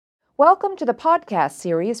Welcome to the podcast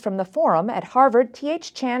series from the Forum at Harvard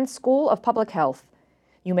T.H. Chan School of Public Health.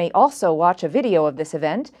 You may also watch a video of this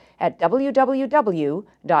event at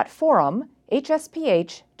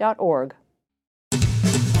www.forumhsph.org.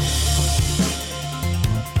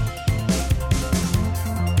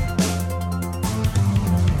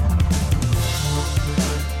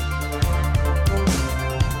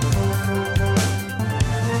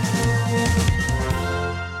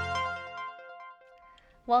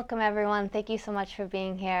 Welcome everyone. Thank you so much for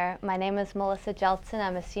being here. My name is Melissa Jeltsin.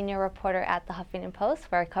 I'm a senior reporter at the Huffington Post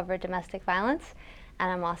where I cover domestic violence, and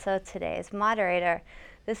I'm also today's moderator.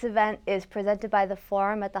 This event is presented by the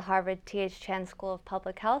Forum at the Harvard T.H. Chan School of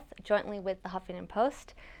Public Health jointly with the Huffington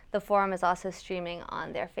Post. The Forum is also streaming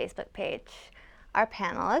on their Facebook page. Our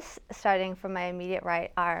panelists, starting from my immediate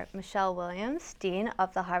right, are Michelle Williams, Dean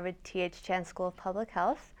of the Harvard T.H. Chan School of Public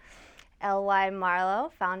Health, L.Y.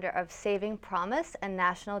 Marlowe, founder of Saving Promise, a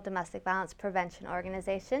national domestic violence prevention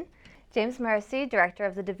organization, James Mercy, director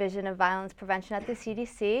of the Division of Violence Prevention at the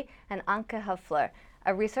CDC, and Anke Höfler,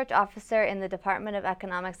 a research officer in the Department of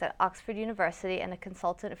Economics at Oxford University and a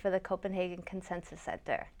consultant for the Copenhagen Consensus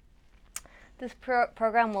Center. This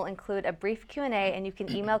program will include a brief Q&A, and you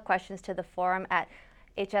can email questions to the forum at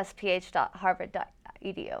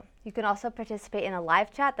hsph.harvard.edu. You can also participate in a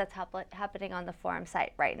live chat that's happening on the forum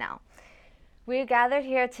site right now. We are gathered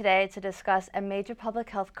here today to discuss a major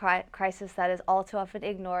public health crisis that is all too often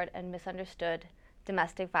ignored and misunderstood: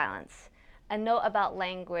 domestic violence. A note about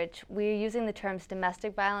language: we are using the terms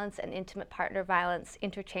domestic violence and intimate partner violence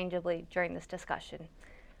interchangeably during this discussion.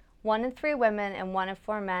 1 in 3 women and 1 in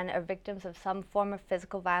 4 men are victims of some form of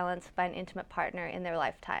physical violence by an intimate partner in their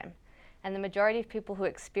lifetime, and the majority of people who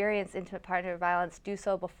experience intimate partner violence do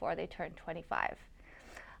so before they turn 25.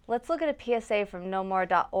 Let's look at a PSA from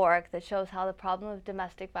nomore.org that shows how the problem of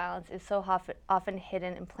domestic violence is so often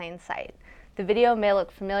hidden in plain sight. The video may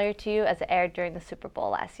look familiar to you as it aired during the Super Bowl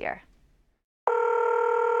last year.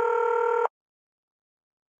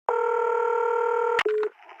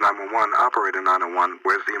 Operator 901,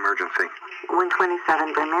 where's the emergency?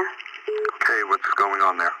 127 Brynmere. Okay, what's going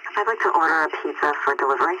on there? I'd like to order a pizza for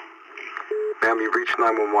delivery. Ma'am, you've reached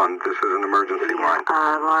 911. This is an emergency line.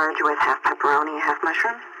 Large with half pepperoni, half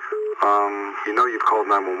mushroom. You know you've called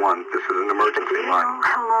 911. This is an emergency Do you line. know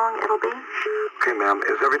how long it'll be? Okay, ma'am,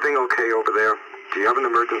 is everything okay over there? Do you have an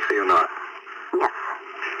emergency or not? Yes.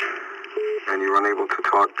 And you're unable to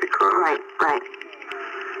talk because... Right.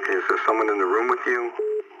 Is there someone in the room with you?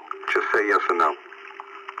 Just say yes or no.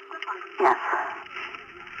 Yes.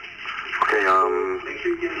 Okay,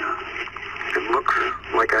 it looks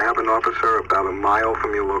like I have an officer about a mile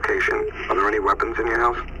from your location. Are there any weapons in your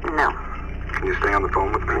house? No. Can you stay on the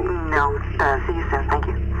phone with me? No. See you soon. Thank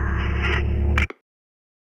you.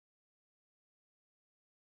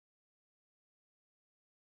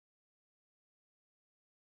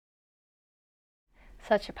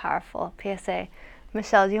 Such a powerful PSA.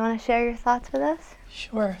 Michelle, do you want to share your thoughts with us?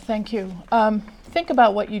 Sure, thank you. Think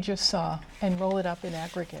about what you just saw and roll it up in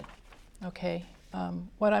aggregate, okay?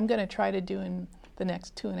 What I'm going to try to do in the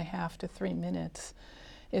next 2.5 to 3 minutes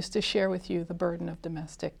is to share with you the burden of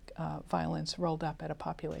domestic violence rolled up at a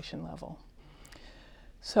population level.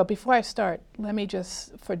 So before I start, let me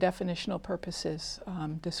just, for definitional purposes,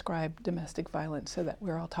 describe domestic violence so that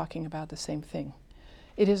we're all talking about the same thing.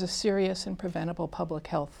 It is a serious and preventable public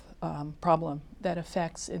health problem that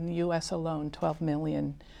affects, in the U.S. alone, 12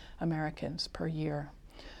 million Americans per year.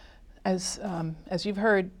 As you've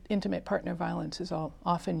heard, intimate partner violence is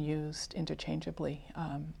often used interchangeably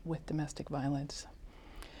with domestic violence.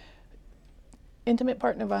 Intimate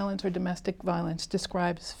partner violence or domestic violence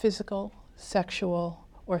describes physical, sexual,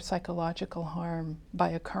 or psychological harm by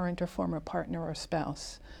a current or former partner or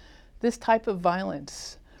spouse. This type of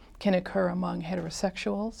violence can occur among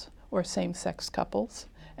heterosexuals or same-sex couples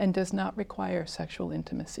and does not require sexual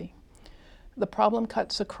intimacy. The problem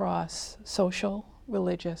cuts across social,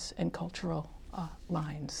 religious, and cultural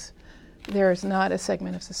lines. There is not a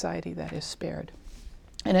segment of society that is spared.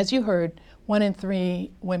 And as you heard, 1 in 3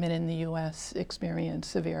 women in the U.S. experience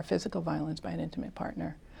severe physical violence by an intimate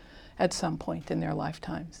partner at some point in their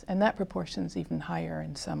lifetimes, and that proportion is even higher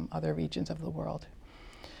in some other regions of the world.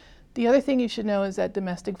 The other thing you should know is that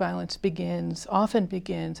domestic violence often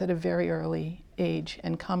begins at a very early age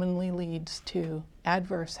and commonly leads to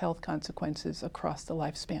adverse health consequences across the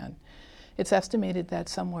lifespan. It's estimated that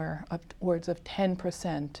somewhere upwards of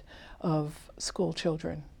 10% of school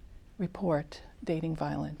children report dating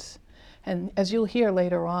violence. And as you'll hear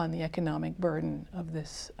later on, the economic burden of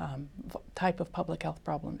this type of public health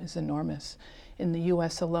problem is enormous. In the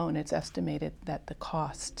US alone, it's estimated that the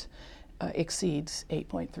cost exceeds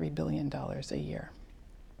 $8.3 billion a year.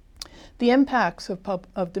 The impacts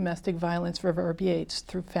of domestic violence reverberates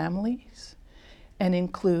through families and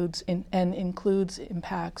includes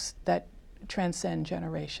impacts that transcend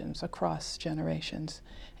generations, across generations,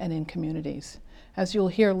 and in communities. As you'll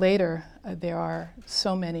hear later, there are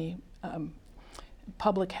so many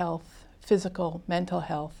public health, physical, mental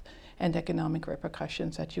health, and economic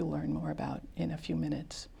repercussions that you'll learn more about in a few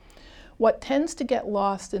minutes. What tends to get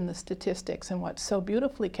lost in the statistics, and what's so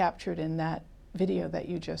beautifully captured in that video that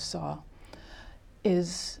you just saw,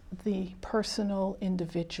 is the personal,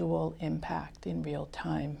 individual impact in real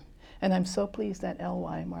time. And I'm so pleased that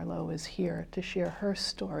L.Y. Marlowe is here to share her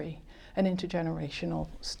story, an intergenerational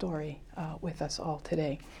story, with us all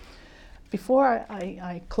today. Before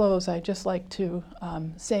I close, I'd just like to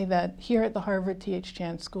say that here at the Harvard T.H.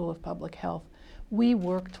 Chan School of Public Health, we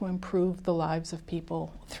work to improve the lives of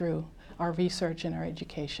people through our research and our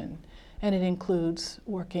education. And it includes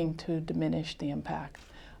working to diminish the impact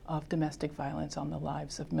of domestic violence on the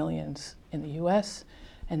lives of millions in the U.S.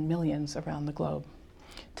 and millions around the globe.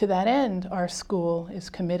 To that end, our school is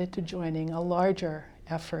committed to joining a larger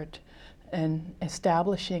effort and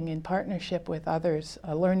establishing, in partnership with others,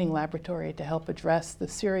 a learning laboratory to help address the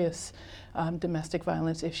serious domestic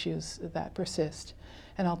violence issues that persist.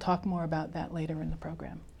 And I'll talk more about that later in the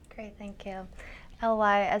program. Great, thank you.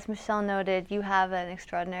 L.Y., as Michelle noted, you have an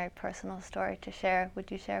extraordinary personal story to share.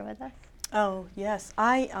 Would you share with us? Oh, yes.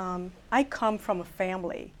 I come from a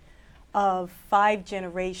family of 5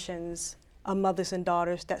 generations of mothers and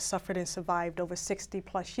daughters that suffered and survived over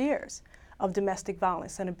 60+ years of domestic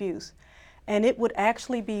violence and abuse. And it would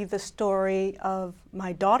actually be the story of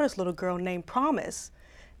my daughter's little girl named Promise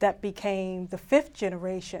that became the 5th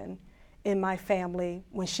generation in my family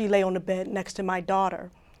when she lay on the bed next to my daughter,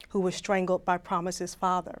 who was strangled by Promise's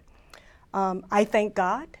father. I thank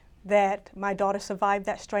God that my daughter survived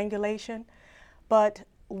that strangulation, but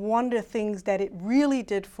one of the things that it really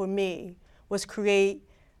did for me was create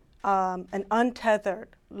an untethered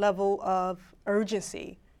level of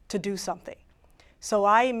urgency to do something. So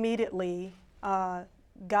I immediately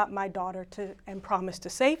got my daughter and Promise to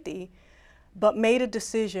safety, but made a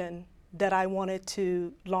decision that I wanted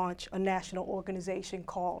to launch a national organization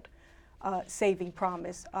called Saving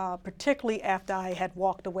Promise, particularly after I had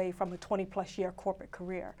walked away from a 20+ year corporate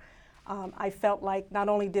career. I felt like not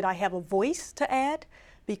only did I have a voice to add,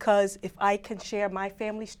 because if I can share my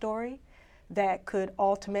family story that could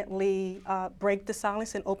ultimately break the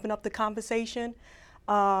silence and open up the conversation,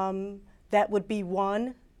 that would be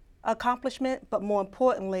one accomplishment. But more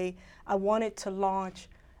importantly, I wanted to launch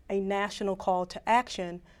a national call to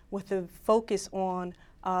action with a focus on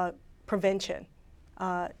prevention,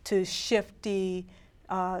 to shift the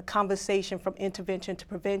conversation from intervention to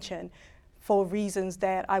prevention, for reasons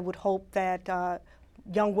that I would hope that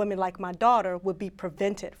young women like my daughter would be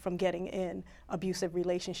prevented from getting in abusive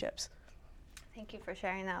relationships. Thank you for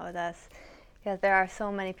sharing that with us. Because there are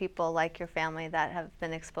so many people like your family that have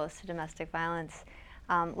been exposed to domestic violence.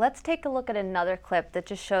 Let's take a look at another clip that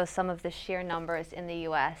just shows some of the sheer numbers in the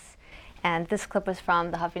U.S. And this clip was from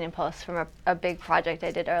the Huffington Post, from a big project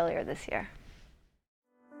I did earlier this year.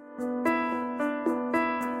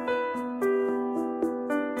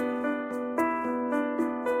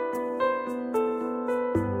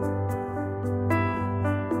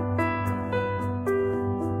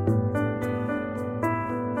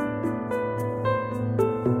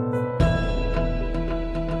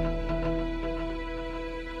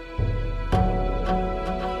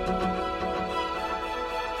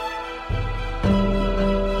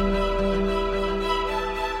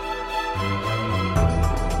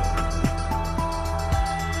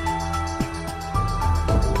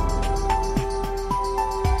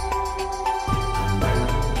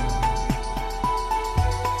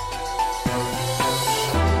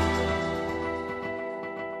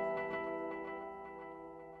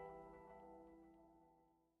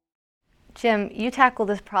 Jim, you tackle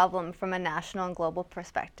this problem from a national and global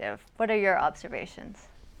perspective. What are your observations?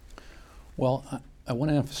 Well, I want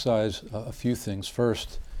to emphasize a few things.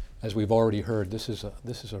 First, as we've already heard, this is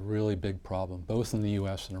a really big problem, both in the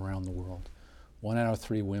U.S. and around the world. 1 out of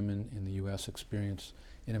 3 women in the U.S. experience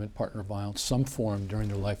intimate partner violence, some form during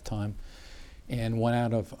their lifetime, and 1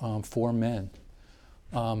 out of 4 men.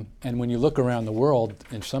 And when you look around the world,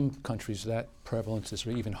 in some countries that prevalence is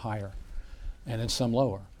even higher, and in some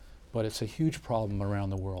lower. But it's a huge problem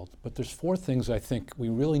around the world. But there's 4 things I think we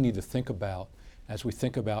really need to think about as we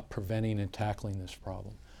think about preventing and tackling this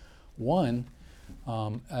problem. One,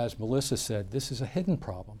 as Melissa said, this is a hidden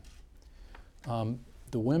problem.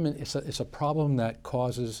 The women, it's a problem that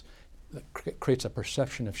causes creates a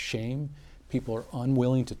perception of shame. People are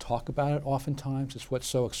unwilling to talk about it oftentimes. It's what's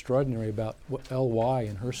so extraordinary about LY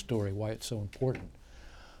and her story, why it's so important.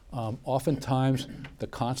 Oftentimes, the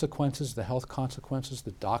consequences, the health consequences,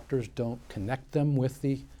 the doctors don't connect them with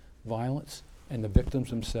the violence, and the victims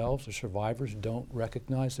themselves, the survivors, don't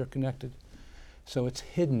recognize they're connected. So it's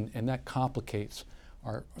hidden, and that complicates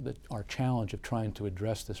our challenge of trying to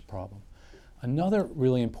address this problem. Another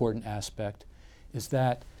really important aspect is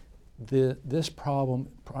that this problem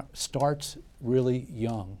starts really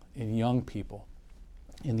young, in young people.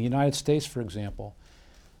 In the United States, for example,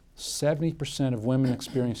 70% of women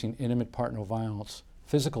experiencing intimate partner violence,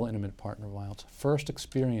 physical intimate partner violence, first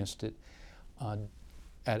experienced it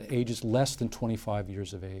at ages less than 25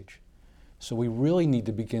 years of age. So we really need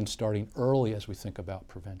to begin starting early as we think about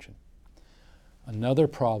prevention. Another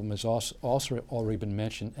problem has also already been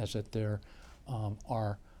mentioned, is that there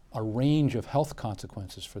are a range of health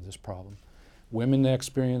consequences for this problem. Women that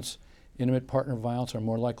experience intimate partner violence are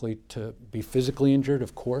more likely to be physically injured,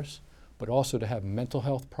 of course, but also to have mental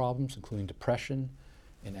health problems, including depression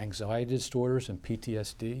and anxiety disorders and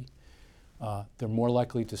PTSD. They're more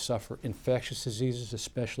likely to suffer infectious diseases,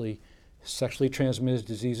 especially sexually transmitted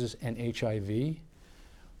diseases and HIV.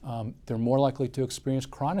 They're more likely to experience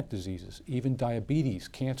chronic diseases, even diabetes,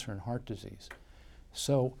 cancer, and heart disease.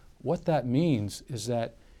 So what that means is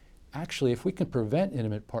that actually, if we can prevent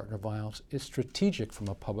intimate partner violence, it's strategic from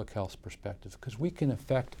a public health perspective, because we can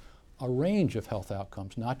affect a range of health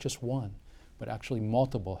outcomes, not just one, but actually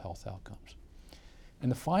multiple health outcomes. And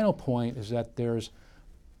the final point is that there's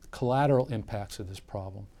collateral impacts of this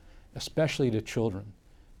problem, especially to children.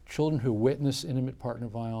 Children who witness intimate partner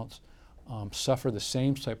violence suffer the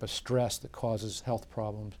same type of stress that causes health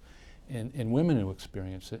problems in women who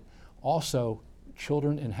experience it. Also,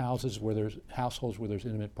 children in households where there's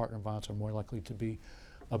intimate partner violence are more likely to be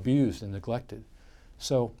abused and neglected.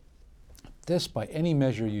 So this, by any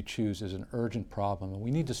measure you choose, is an urgent problem, and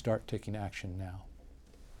we need to start taking action now.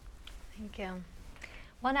 Thank you.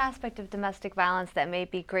 One aspect of domestic violence that may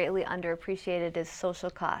be greatly underappreciated is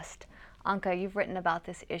social cost. Anka, you've written about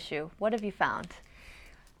this issue. What have you found?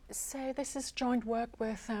 So this is joint work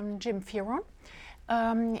with Jim Fearon.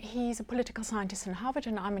 He's a political scientist in Harvard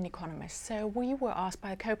and I'm an economist. So we were asked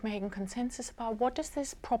by the Copenhagen Consensus about what does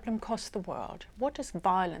this problem cost the world? What is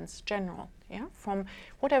violence general? Yeah, from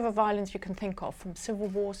whatever violence you can think of, from civil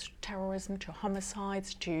wars to terrorism to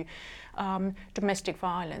homicides to domestic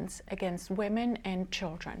violence against women and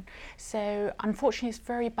children. So unfortunately it's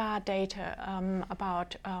very bad data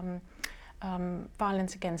about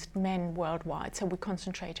violence against men worldwide, so we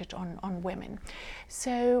concentrated on women.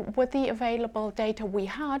 So with the available data we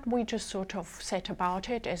had, we just sort of set about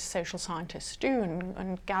it as social scientists do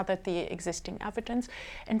and gathered the existing evidence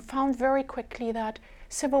and found very quickly that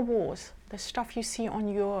civil wars, the stuff you see on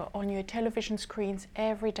your television screens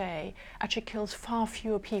every day, actually kills far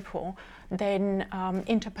fewer people than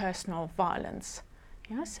interpersonal violence.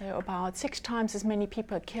 Yeah, so about 6 times as many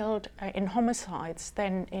people are killed in homicides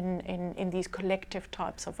than in these collective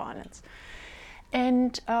types of violence.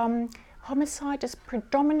 And homicide is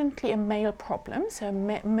predominantly a male problem, so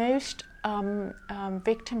most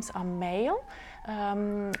victims are male,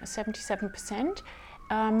 77%,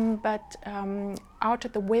 but out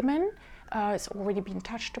of the women, it's already been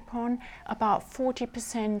touched upon, about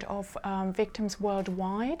 40% of victims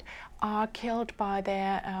worldwide are killed by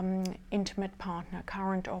their intimate partner,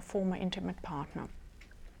 current or former intimate partner.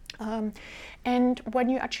 And when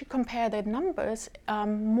you actually compare the numbers,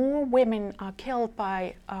 more women are killed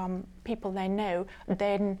by people they know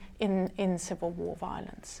than in civil war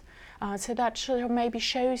violence. So that sort of maybe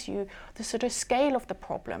shows you the sort of scale of the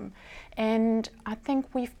problem. And I think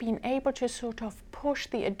we've been able to sort of push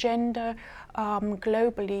the agenda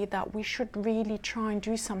globally that we should really try and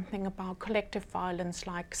do something about collective violence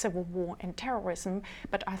like civil war and terrorism,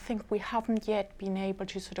 but I think we haven't yet been able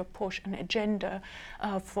to sort of push an agenda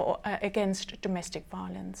against domestic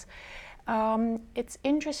violence. It's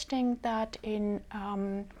interesting that in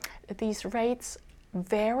these rates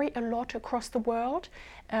vary a lot across the world.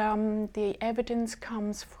 The evidence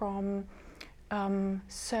comes from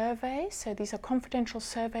surveys, so these are confidential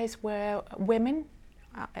surveys where women,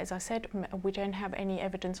 as I said, we don't have any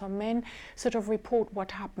evidence on men, sort of report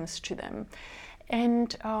what happens to them.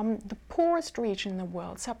 And the poorest region in the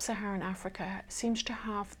world, sub-Saharan Africa, seems to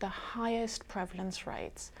have the highest prevalence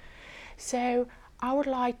rates. So I would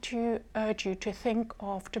like to urge you to think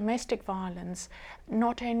of domestic violence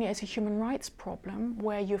not only as a human rights problem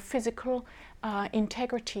where your physical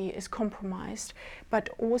integrity is compromised, but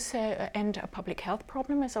also, and a public health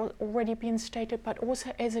problem has already been stated, but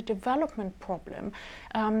also as a development problem,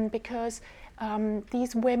 because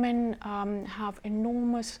these women have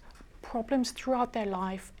enormous problems throughout their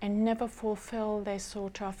life and never fulfill their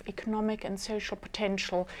sort of economic and social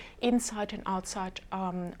potential inside and outside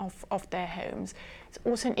of their homes. It's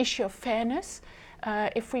also an issue of fairness.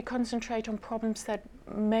 If we concentrate on problems that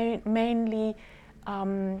mainly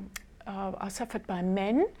are suffered by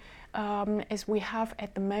men, as we have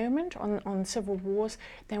at the moment on civil wars,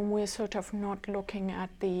 then we're sort of not looking at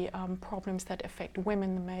the problems that affect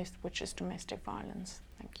women the most, which is domestic violence.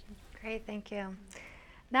 Thank you. Great, thank you.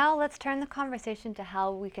 Now let's turn the conversation to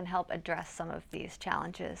how we can help address some of these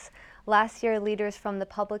challenges. Last year, leaders from the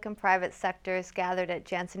public and private sectors gathered at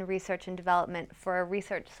Janssen Research and Development for a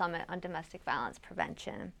research summit on domestic violence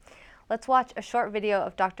prevention. Let's watch a short video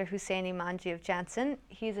of Dr. Husseini Manji of Janssen.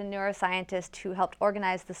 He's a neuroscientist who helped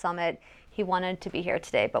organize the summit. He wanted to be here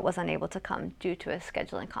today but was unable to come due to a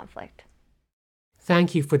scheduling conflict.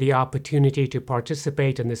 Thank you for the opportunity to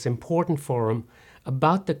participate in this important forum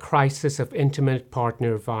about the crisis of intimate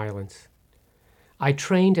partner violence. I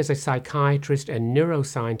trained as a psychiatrist and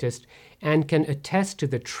neuroscientist and can attest to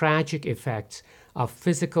the tragic effects of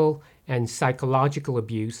physical and psychological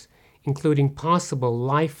abuse, including possible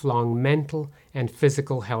lifelong mental and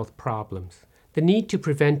physical health problems. The need to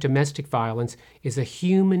prevent domestic violence is a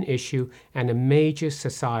human issue and a major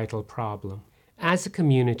societal problem. As a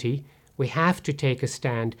community, we have to take a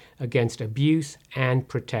stand against abuse and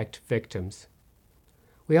protect victims.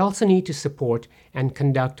 We also need to support and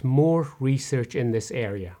conduct more research in this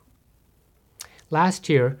area. Last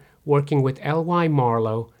year, working with L.Y.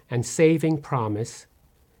 Marlowe and Saving Promise,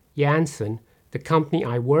 Janssen, the company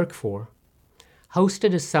I work for,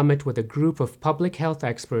 hosted a summit with a group of public health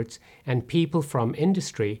experts and people from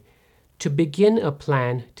industry to begin a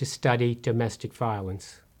plan to study domestic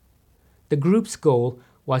violence. The group's goal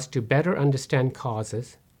was to better understand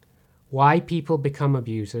causes, why people become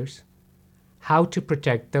abusers, how to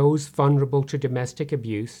protect those vulnerable to domestic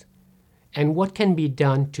abuse, and what can be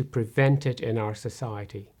done to prevent it in our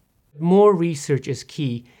society. More research is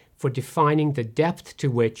key for defining the depth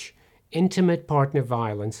to which intimate partner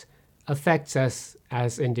violence affects us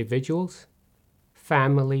as individuals,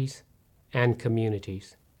 families, and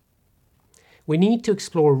communities. We need to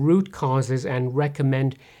explore root causes and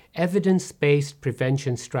recommend evidence-based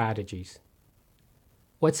prevention strategies.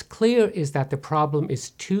 What's clear is that the problem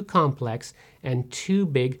is too complex and too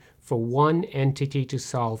big for one entity to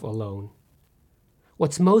solve alone.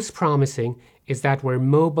 What's most promising is that we're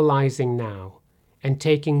mobilizing now and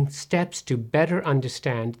taking steps to better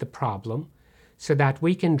understand the problem so that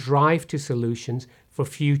we can drive to solutions for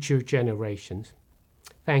future generations.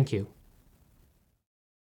 Thank you.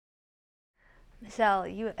 Michelle,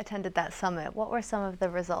 you attended that summit. What were some of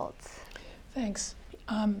the results? Thanks.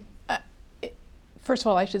 First of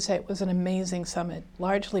all, I should say it was an amazing summit,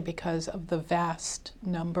 largely because of the vast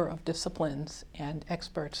number of disciplines and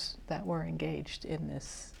experts that were engaged in the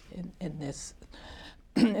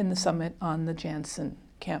summit on the Janssen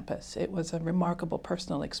campus. It was a remarkable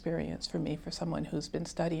personal experience for me, for someone who's been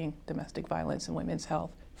studying domestic violence and women's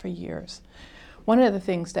health for years. One of the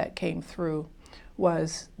things that came through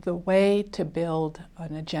was the way to build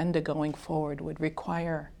an agenda going forward would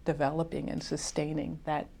require developing and sustaining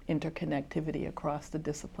that interconnectivity across the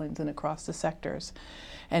disciplines and across the sectors.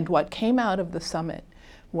 And what came out of the summit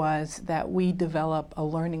was that we develop a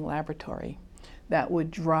learning laboratory that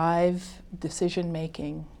would drive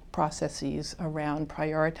decision-making processes around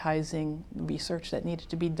prioritizing research that needed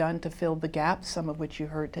to be done to fill the gaps, some of which you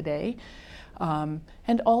heard today,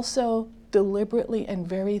 and also deliberately and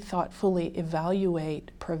very thoughtfully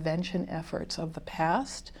evaluate prevention efforts of the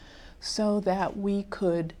past so that we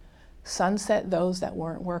could sunset those that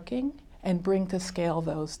weren't working and bring to scale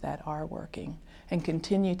those that are working and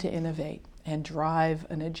continue to innovate and drive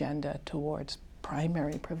an agenda towards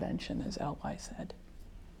primary prevention, as L.Y. said.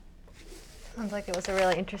 Sounds like it was a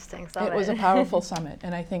really interesting summit. It was a powerful summit,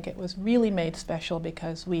 and I think it was really made special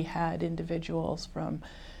because we had individuals from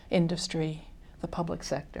industry, the public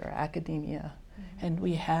sector, academia, and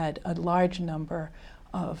we had a large number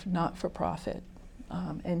of not-for-profit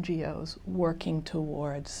NGOs working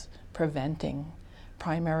towards preventing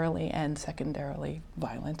primarily and secondarily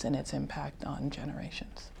violence and its impact on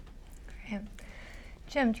generations. Great.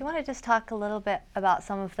 Jim, do you want to just talk a little bit about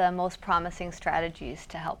some of the most promising strategies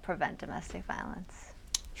to help prevent domestic violence?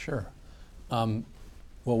 Sure.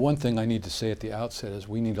 Well, one thing I need to say at the outset is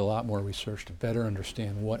we need a lot more research to better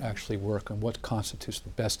understand what actually works and what constitutes the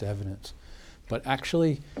best evidence. But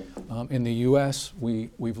actually, in the U.S.,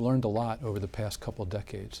 we've learned a lot over the past couple of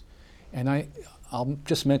decades. And I'll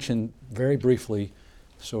just mention very briefly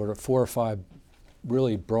sort of 4 or 5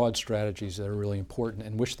 really broad strategies that are really important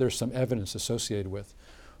and which there's some evidence associated with.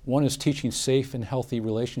 One is teaching safe and healthy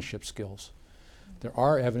relationship skills. There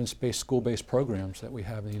are evidence-based school-based programs that we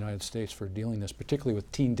have in the United States for dealing this, particularly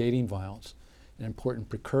with teen dating violence, an important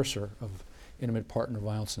precursor of intimate partner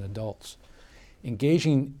violence in adults.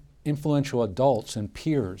 Engaging influential adults and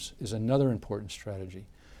peers is another important strategy.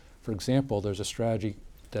 For example, there's a strategy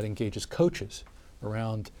that engages coaches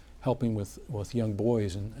around helping with young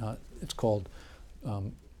boys, and it's called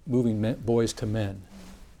moving boys to men.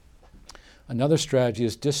 Another strategy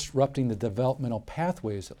is disrupting the developmental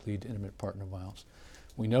pathways that lead to intimate partner violence.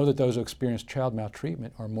 We know that those who experience child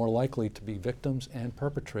maltreatment are more likely to be victims and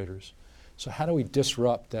perpetrators. So how do we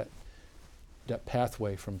disrupt that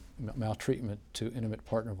pathway from maltreatment to intimate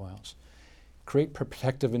partner violence? Create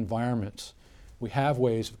protective environments. We have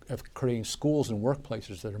ways of creating schools and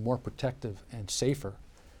workplaces that are more protective and safer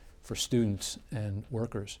for students and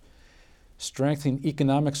workers. Strengthening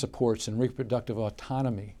economic supports and reproductive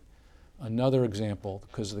autonomy. Another example,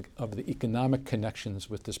 because of the economic connections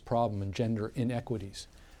with this problem and gender inequities.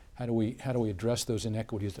 How do we address those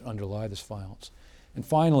inequities that underlie this violence? And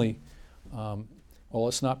finally, well,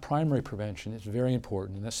 it's not primary prevention, it's very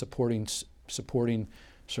important, and that's supporting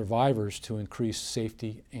survivors to increase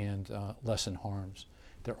safety and lessen harms.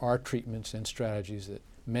 There are treatments and strategies that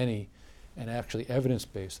many, and actually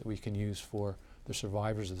evidence-based, that we can use for the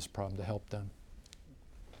survivors of this problem to help them.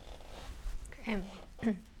 Okay.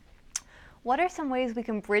 What are some ways we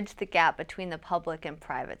can bridge the gap between the public and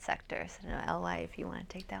private sectors? I don't know, L.Y., if you want to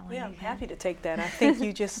take that one. Yeah, I'm happy to take that. I think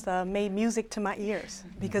you just made music to my ears,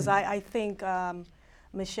 because I think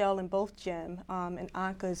Michelle and both Jim and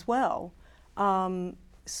Anka as well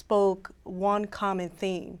spoke one common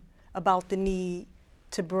theme about the need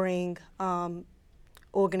to bring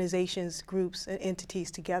organizations, groups, and entities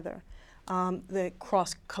together, the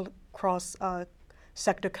cross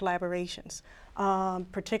sector collaborations,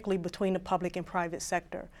 particularly between the public and private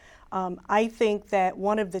sector. I think that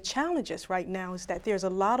one of the challenges right now is that there's a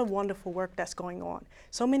lot of wonderful work that's going on.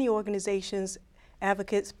 So many organizations,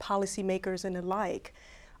 advocates, policymakers, and the like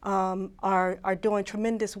are doing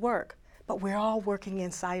tremendous work, but we're all working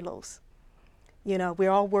in silos. You know, we're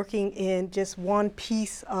all working in just one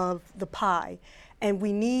piece of the pie, and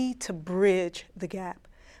we need to bridge the gap.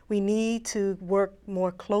 We need to work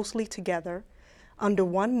more closely together under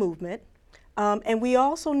one movement. And we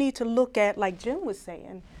also need to look at, like Jim was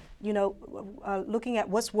saying, you know, looking at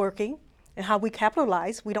what's working and how we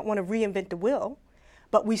capitalize. We don't want to reinvent the wheel,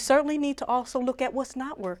 but we certainly need to also look at what's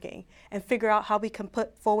not working and figure out how we can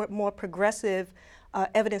put forward more progressive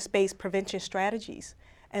evidence-based prevention strategies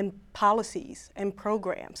and policies and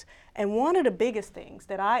programs. And one of the biggest things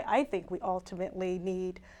that I think we ultimately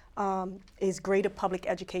need is greater public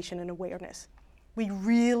education and awareness. We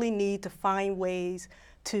really need to find ways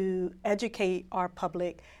to educate our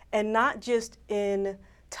public, and not just in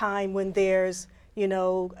time when there's, you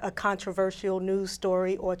know, a controversial news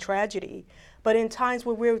story or tragedy, but in times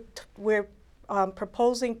where we're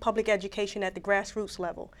proposing public education at the grassroots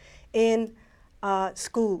level, in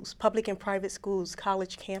schools, public and private schools,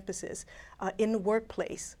 college campuses, in the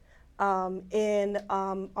workplace, in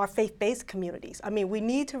our faith-based communities. I mean, we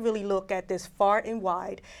need to really look at this far and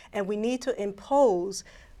wide, and we need to impose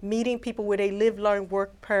meeting people where they live, learn,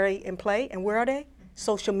 work, pray, and play. And where are they?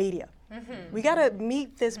 Social media. We got to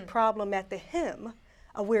meet this problem at the hem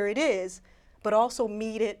of where it is, but also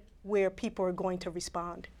meet it where people are going to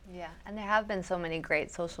respond. Yeah, and there have been so many great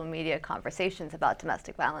social media conversations about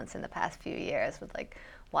domestic violence in the past few years, with like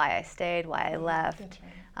why I stayed, why I left.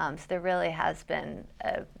 Right. So there really has been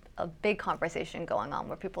a big conversation going on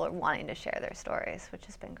where people are wanting to share their stories, which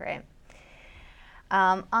has been great.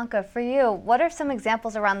 Anka, for you, what are some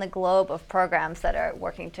examples around the globe of programs that are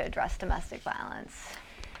working to address domestic violence?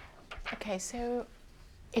 Okay, so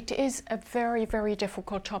it is a very, very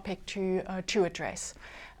difficult topic to address.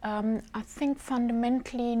 I think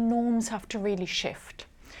fundamentally norms have to really shift.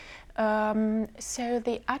 So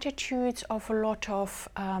the attitudes of a lot of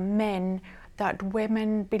men that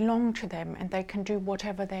women belong to them and they can do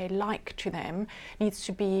whatever they like to them needs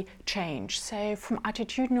to be changed. So from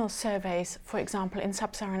attitudinal surveys, for example, in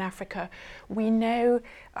sub-Saharan Africa, we know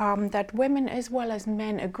that women as well as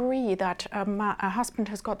men agree that a husband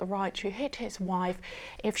has got the right to hit his wife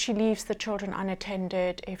if she leaves the children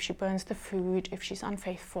unattended, if she burns the food, if she's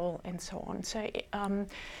unfaithful, and so on. So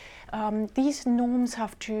these norms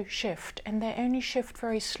have to shift, and they only shift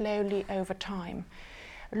very slowly over time.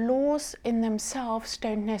 Laws in themselves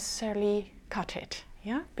don't necessarily cut it.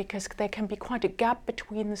 Yeah, because there can be quite a gap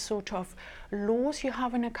between the sort of laws you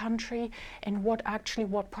have in a country and what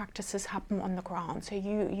practices happen on the ground. So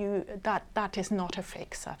that is not a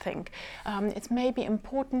fix, I think. It's maybe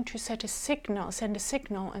important to send a signal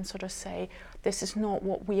and sort of say, this is not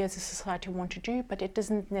what we as a society want to do, but it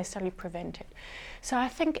doesn't necessarily prevent it. So I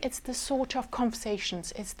think it's the sort of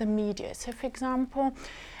conversations, it's the media. So for example,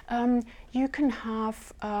 you can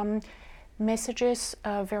have messages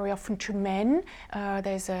very often to men.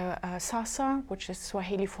 There's a Sasa, which is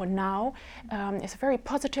Swahili for now. It's a very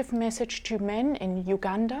positive message to men in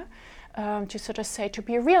Uganda to sort of say, to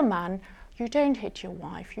be a real man, you don't hit your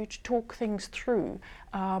wife, you talk things through,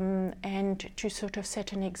 and to sort of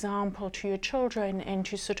set an example to your children and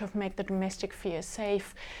to sort of make the domestic sphere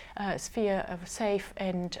safe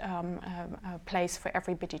and a place for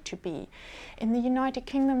everybody to be. In the United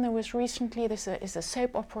Kingdom, there was recently, is a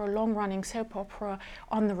soap opera, a long-running soap opera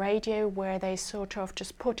on the radio where they sort of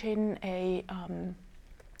just put in a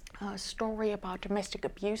story about domestic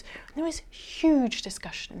abuse. And there was huge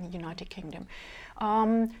discussion in the United Kingdom.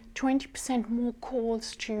 20% more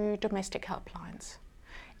calls to domestic helplines.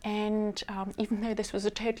 And even though this was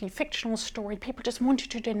a totally fictional story, people just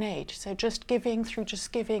wanted to donate. So just giving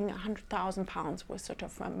 £100,000 was sort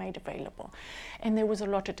of made available. And there was a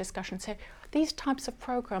lot of discussion. So these types of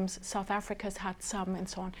programs, South Africa's had some and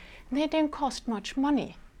so on, and they don't cost much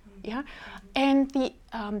money. Yeah, and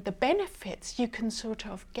the benefits you can sort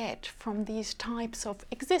of get from these types of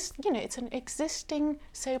it's an existing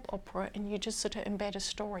soap opera, and you just sort of embed a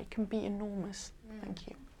story can be enormous. Thank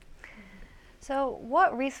you. So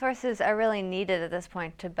what resources are really needed at this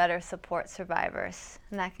point to better support survivors?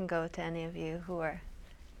 And that can go to any of you who are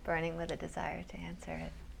burning with a desire to answer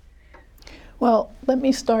it. Well, let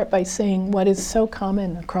me start by saying what is so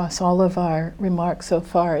common across all of our remarks so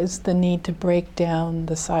far is the need to break down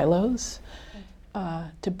the silos,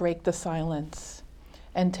 to break the silence,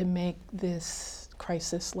 and to make this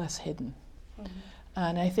crisis less hidden.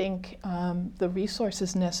 And I think the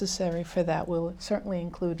resources necessary for that will certainly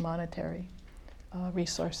include monetary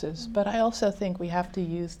resources. But I also think we have to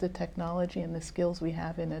use the technology and the skills we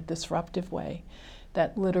have in a disruptive way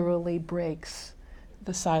that literally breaks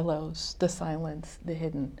the silos, the silence, the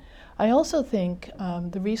hidden. I also think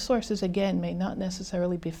the resources, again, may not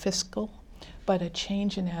necessarily be fiscal, but a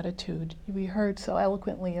change in attitude. We heard so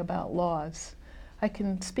eloquently about laws. I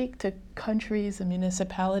can speak to countries and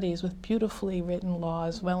municipalities with beautifully written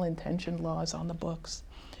laws, well-intentioned laws on the books,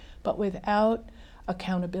 but without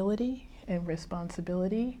accountability and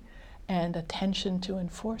responsibility and attention to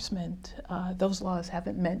enforcement, those laws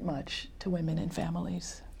haven't meant much to women and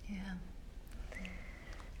families.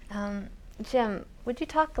 Jim, would you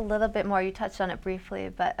talk a little bit more, you touched on it briefly,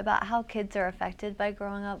 but about how kids are affected by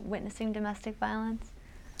growing up witnessing domestic violence?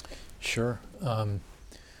 Sure.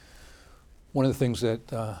 One of the things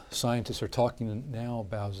that scientists are talking now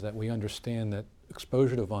about is that we understand that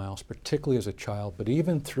exposure to violence, particularly as a child, but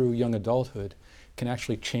even through young adulthood, can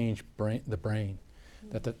actually change the brain.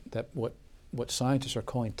 That what scientists are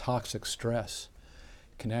calling toxic stress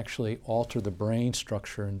can actually alter the brain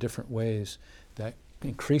structure in different ways that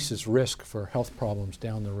increases risk for health problems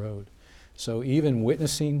down the road. So even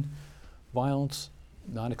witnessing violence,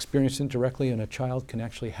 not experiencing it directly in a child, can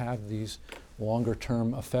actually have these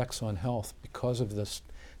longer-term effects on health because of the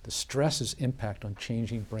stress's impact on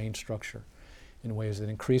changing brain structure in ways that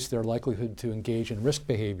increase their likelihood to engage in risk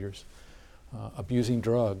behaviors, abusing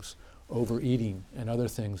drugs, overeating, and other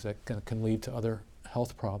things that can lead to other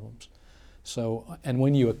health problems. So, and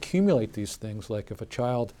when you accumulate these things, like if a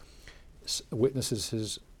child witnesses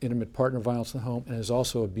his intimate partner violence in the home and is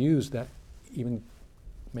also abused, that even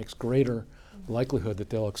makes greater likelihood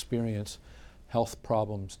that they'll experience health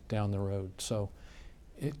problems down the road. So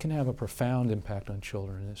it can have a profound impact on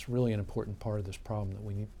children, and it's really an important part of this problem that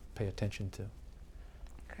we need to pay attention to.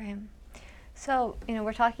 Great. So,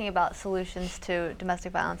 we're talking about solutions to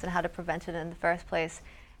domestic violence and how to prevent it in the first place.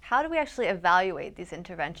 How do we actually evaluate these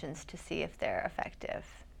interventions to see if they're effective?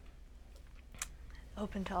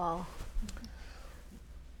 Open to all.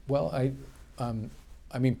 Well,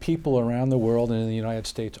 I mean, people around the world and in the United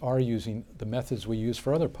States are using the methods we use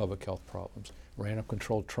for other public health problems, random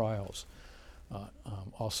controlled trials,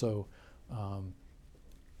 also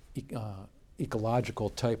ecological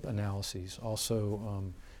type analyses, also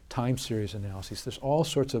time series analyses. There's all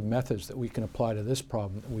sorts of methods that we can apply to this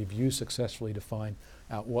problem that we've used successfully to find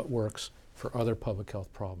out what works for other public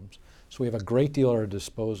health problems. So we have a great deal at our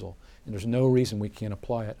disposal, and there's no reason we can't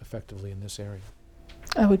apply it effectively in this area.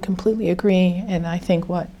 I would completely agree, and I think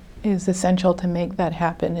what is essential to make that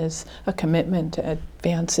happen is a commitment to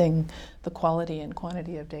advancing the quality and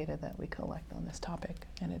quantity of data that we collect on this topic.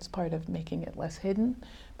 And it's part of making it less hidden,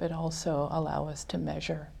 but also allow us to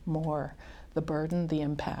measure more the burden, the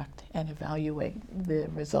impact, and evaluate the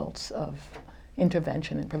results of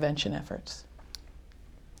intervention and prevention efforts.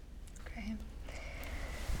 Great.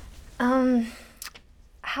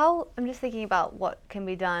 I'm just thinking about what can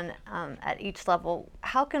be done at each level.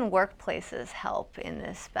 How can workplaces help in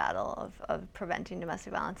this battle of preventing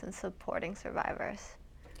domestic violence and supporting survivors?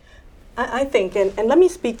 I think, and let me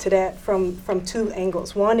speak to that from two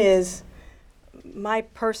angles. One is my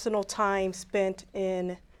personal time spent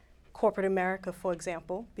in corporate America, for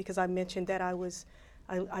example, because I mentioned that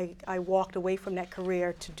I walked away from that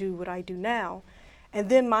career to do what I do now. And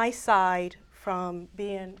then my side from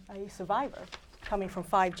being a survivor, coming from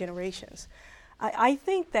 5 generations. I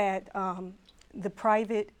think that the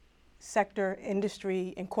private sector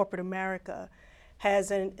industry in corporate America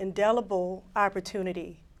has an indelible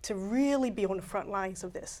opportunity to really be on the front lines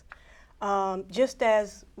of this. Just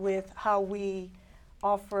as with how we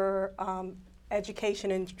offer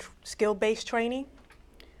education and skill-based training,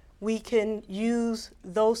 we can use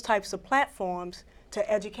those types of platforms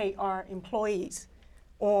to educate our employees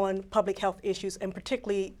on public health issues, and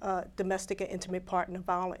particularly domestic and intimate partner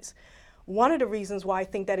violence. One of the reasons why I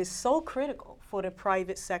think that is so critical for the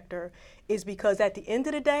private sector is because at the end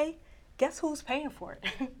of the day, guess who's paying for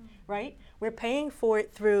it, right? We're paying for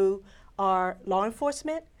it through our law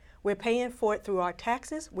enforcement, we're paying for it through our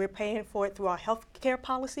taxes, we're paying for it through our health care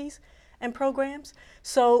policies and programs.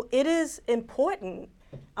 So it is important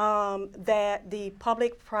that the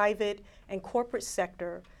public, private, and corporate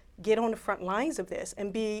sector get on the front lines of this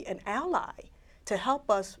and be an ally to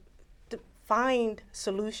help us find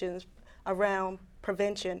solutions around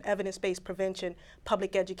prevention, evidence-based prevention,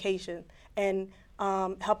 public education, and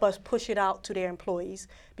help us push it out to their employees,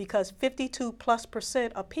 because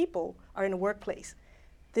 52+% of people are in the workplace.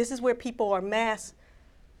 This is where people are mass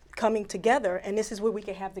coming together, and this is where we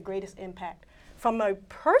can have the greatest impact. From a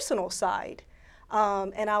personal side,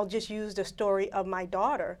 and I'll just use the story of my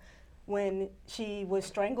daughter. When she was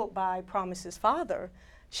strangled by Promise's father,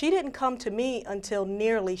 she didn't come to me until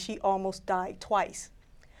she almost died twice.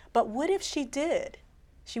 But what if she did?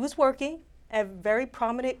 She was working at a very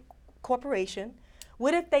prominent corporation.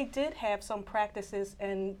 What if they did have some practices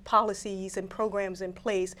and policies and programs in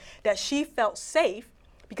place that she felt safe?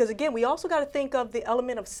 Because again, we also got to think of the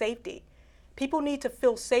element of safety. People need to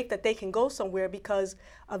feel safe that they can go somewhere, because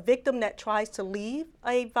a victim that tries to leave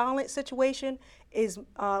a violent situation is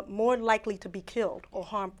more likely to be killed or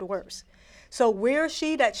harmed worse. So where is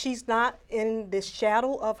she that she's not in this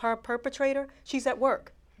shadow of her perpetrator? She's at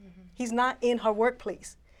work. Mm-hmm. He's not in her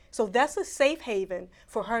workplace. So that's a safe haven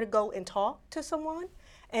for her to go and talk to someone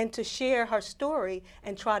and to share her story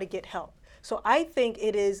and try to get help. So I think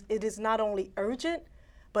it is not only urgent,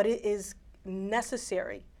 but it is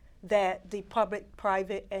necessary that the public,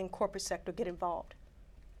 private, and corporate sector get involved.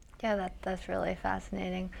 Yeah, that's really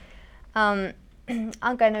fascinating.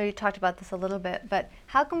 Anka, I know you talked about this a little bit, but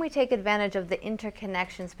how can we take advantage of the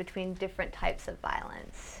interconnections between different types of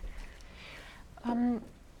violence?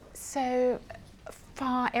 So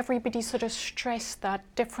far, everybody sort of stressed that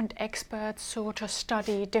different experts sort of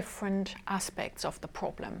study different aspects of the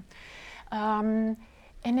problem. And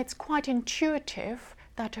it's quite intuitive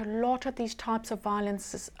that a lot of these types of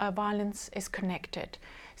violence is connected.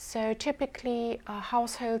 So typically,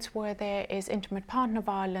 households where there is intimate partner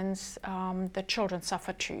violence, the children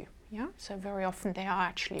suffer too. Yeah, so very often they are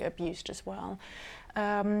actually abused as well.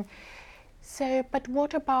 But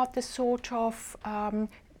what about the sort of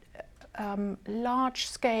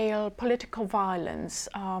large-scale political violence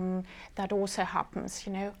that also happens?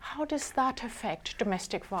 You know, how does that affect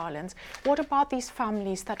domestic violence? What about these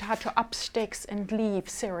families that had to up sticks and leave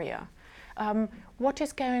Syria? What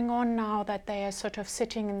is going on now that they are sort of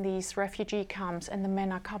sitting in these refugee camps and the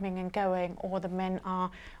men are coming and going, or the men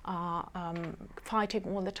are fighting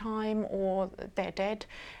all the time, or they're dead?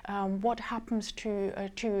 What happens to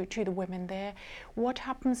the women there? What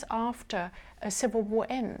happens after a civil war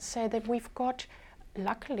ends? So that we've got,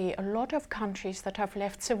 luckily, a lot of countries that have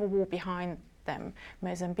left civil war behind them,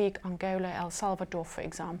 Mozambique, Angola, El Salvador, for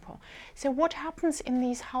example. So what happens in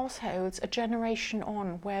these households a generation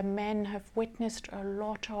on, where men have witnessed a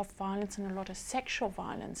lot of violence and a lot of sexual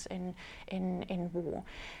violence in war?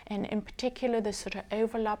 And in particular, the sort of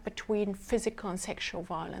overlap between physical and sexual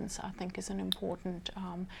violence, I think, is an important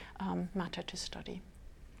matter to study.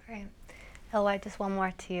 Great. Oh, just one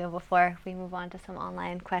more to you before we move on to some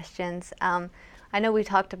online questions. I know we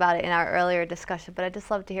talked about it in our earlier discussion, but I'd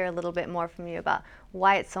just love to hear a little bit more from you about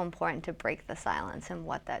why it's so important to break the silence and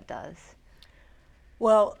what that does.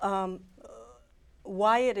 Well,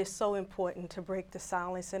 why it is so important to break the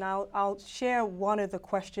silence, and I'll share one of the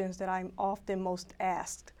questions that I'm often most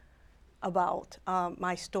asked about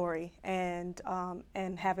my story and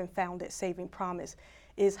having founded Saving Promise,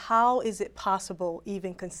 is how is it possible,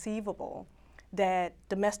 even conceivable, that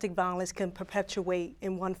domestic violence can perpetuate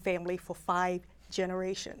in one family for 5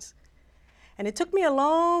 generations? And it took me a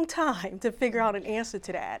long time to figure out an answer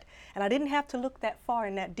to that. And I didn't have to look that far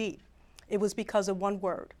and that deep. It was because of one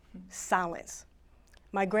word: silence.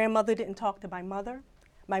 My grandmother didn't talk to my mother.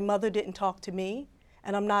 My mother didn't talk to me.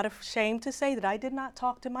 And I'm not ashamed to say that I did not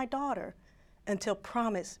talk to my daughter until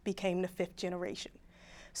Promise became the 5th generation.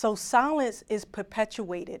 So silence is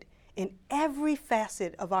perpetuated in every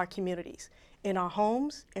facet of our communities, in our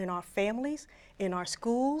homes, in our families, in our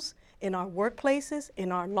schools, in our workplaces,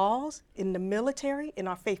 in our laws, in the military, in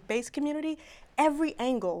our faith-based community, every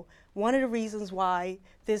angle. One of the reasons why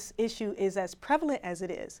this issue is as prevalent as it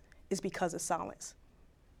is because of silence.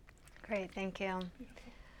 Great, thank you.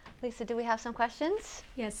 Lisa, do we have some questions?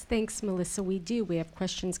 Yes, thanks, Melissa. We do. We have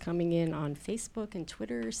questions coming in on Facebook and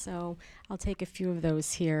Twitter, so I'll take a few of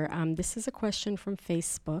those here. This is a question from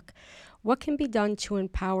Facebook. What can be done to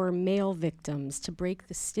empower male victims to break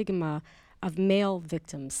the stigma of male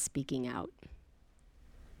victims speaking out?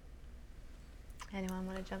 Anyone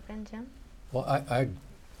want to jump in, Jim? Well, I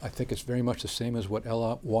think it's very much the same as what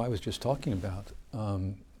LY was just talking about.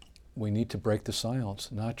 We need to break the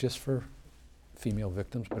silence, not just for female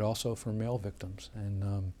victims, but also for male victims,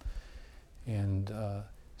 and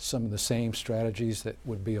some of the same strategies that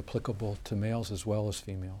would be applicable to males as well as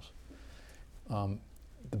females.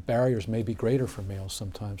 The barriers may be greater for males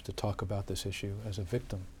sometimes to talk about this issue as a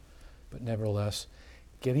victim, but nevertheless,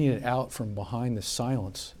 getting it out from behind the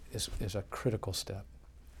silence is a critical step.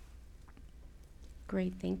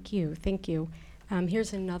 Great, thank you, thank you.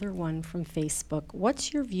 Here's another one from Facebook.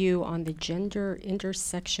 What's your view on the gender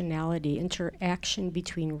intersectionality, interaction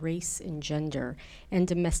between race and gender and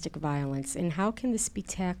domestic violence, and how can this be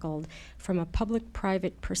tackled from a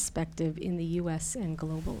public-private perspective in the U.S. and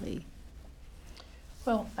globally?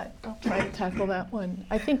 Well, I'll try to tackle that one.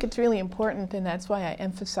 I think it's really important, and that's why I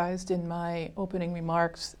emphasized in my opening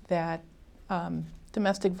remarks that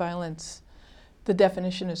domestic violence, the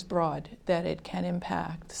definition is broad, that it can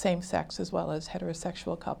impact same-sex as well as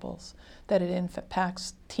heterosexual couples, that it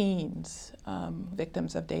impacts teens,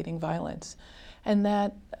 victims of dating violence, and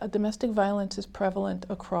that domestic violence is prevalent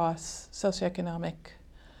across socioeconomic,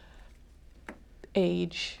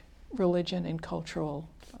 age, religion, and cultural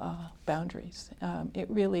boundaries. It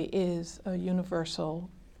really is a universal,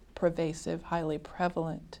 pervasive, highly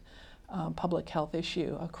prevalent public health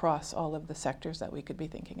issue across all of the sectors that we could be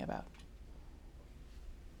thinking about.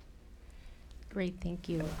 Great, thank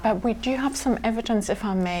you. We do have some evidence, if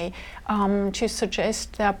I may, to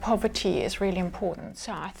suggest that poverty is really important.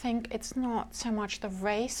 So I think it's not so much the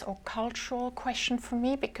race or cultural question for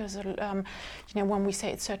me, because when we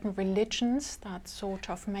say it's certain religions that sort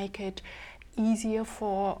of make it easier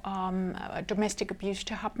for domestic abuse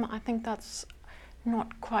to happen, I think that's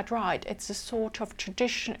not quite right. It's a sort of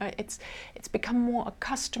tradition, it's become more a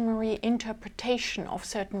customary interpretation of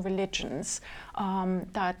certain religions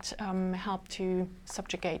that help to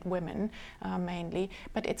subjugate women mainly,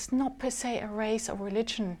 but it's not per se a race or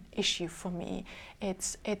religion issue for me.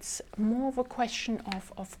 It's more of a question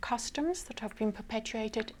of customs that have been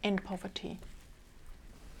perpetuated in poverty.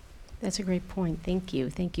 That's a great point. Thank you.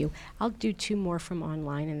 Thank you. I'll do 2 more from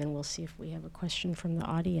online, and then we'll see if we have a question from the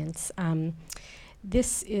audience.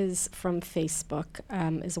 This is from Facebook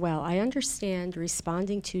as well. I understand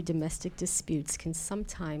responding to domestic disputes can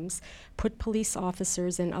sometimes put police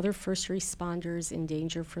officers and other first responders in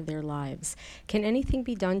danger for their lives. Can anything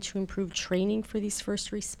be done to improve training for these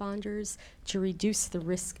first responders to reduce the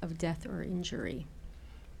risk of death or injury?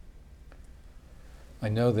 I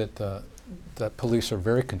know that that police are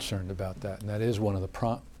very concerned about that, and that is one of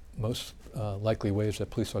the most likely ways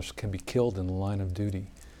that police officers can be killed in the line of duty.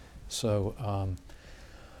 So,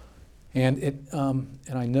 and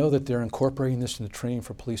I know that they're incorporating this into training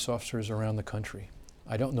for police officers around the country.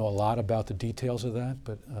 I don't know a lot about the details of that,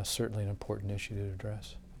 but certainly an important issue to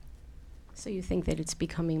address. So you think that it's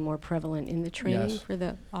becoming more prevalent in the training Yes. for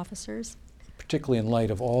the officers? Particularly in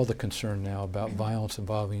light of all the concern now about violence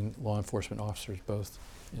involving law enforcement officers, both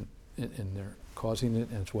in their causing it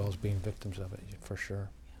as well as being victims of it, for sure.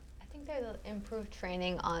 I think think there's improved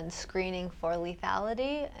training on screening for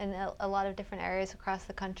lethality in a lot of different areas across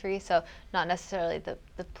the country. So not necessarily the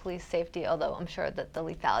police safety, although I'm sure that the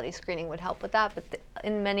lethality screening would help with that. But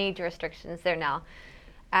in many jurisdictions, they're now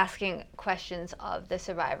asking questions of the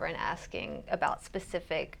survivor and asking about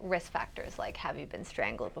specific risk factors, like have you been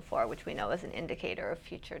strangled before, which we know is an indicator of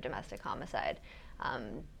future domestic homicide.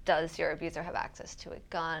 Does your abuser have access to a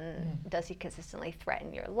gun? Does he consistently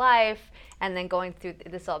threaten your life? And then going through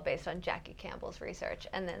this all based on Jackie Campbell's research,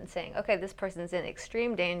 and then saying, okay, this person's in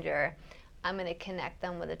extreme danger. I'm going to connect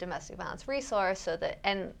them with a domestic violence resource so that,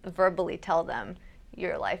 and verbally tell them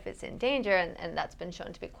your life is in danger, and that's been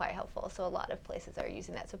shown to be quite helpful. So a lot of places are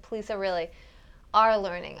using that. So police are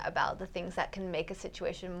learning about the things that can make a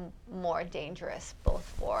situation more dangerous, both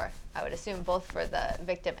for, I would assume, both for the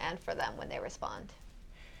victim and for them when they respond.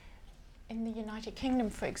 In the United Kingdom,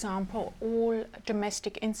 for example, all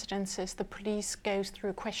domestic incidences, the police goes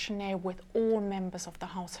through a questionnaire with all members of the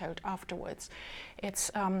household afterwards. It's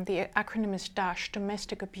the acronym is DASH,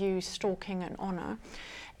 Domestic Abuse, Stalking and Honour.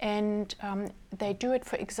 And they do it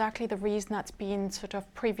for exactly the reason that's been sort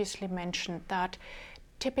of previously mentioned, that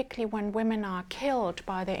typically when women are killed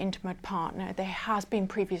by their intimate partner, there has been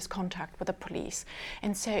previous contact with the police.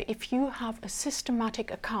 And so if you have a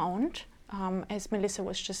systematic account, as Melissa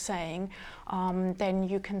was just saying, then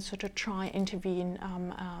you can sort of try intervene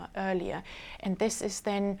earlier. And this is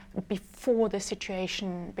then before the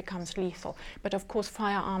situation becomes lethal. But of course,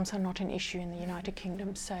 firearms are not an issue in the United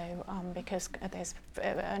Kingdom, so because there's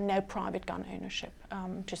no private gun ownership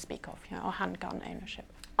to speak of, or handgun ownership.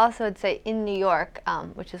 Also, I'd say in New York,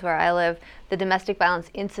 which is where I live, the domestic violence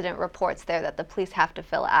incident reports there that the police have to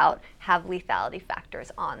fill out have lethality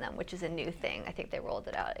factors on them, which is a new thing. I think they rolled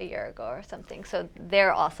it out a year ago or something. So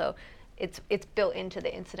they're also, it's built into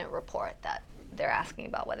the incident report that they're asking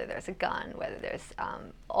about whether there's a gun, whether there's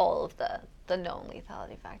all of the known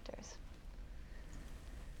lethality factors.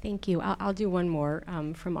 Thank you. I'll do one more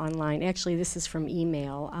from online. Actually, this is from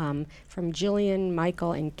email, from Jillian,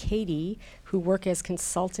 Michael, and Katie, who work as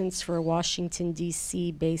consultants for a Washington,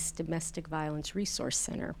 D.C.-based domestic violence resource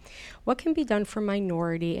center. What can be done for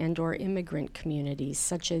minority and or immigrant communities,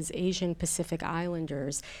 such as Asian Pacific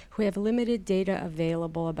Islanders, who have limited data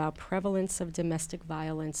available about prevalence of domestic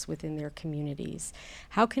violence within their communities?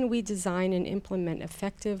 How can we design and implement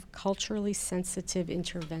effective, culturally sensitive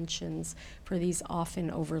interventions for these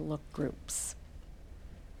often overlooked groups?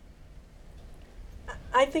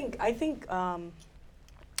 I think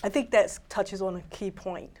that touches on a key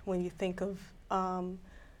point when you think of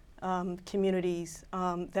communities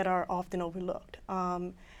that are often overlooked.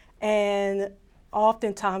 And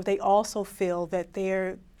oftentimes they also feel that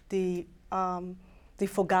they're the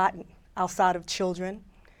forgotten outside of children.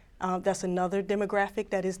 That's another demographic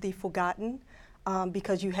that is the forgotten.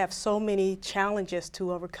 Because you have so many challenges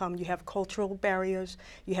to overcome. You have cultural barriers,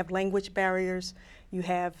 you have language barriers, you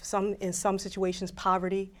have in some situations,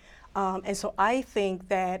 poverty. And so I think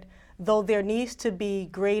that though there needs to be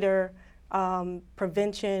greater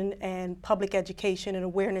prevention and public education and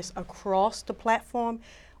awareness across the platform,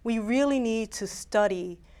 we really need to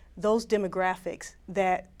study those demographics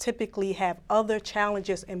that typically have other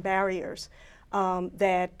challenges and barriers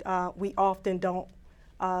that we often don't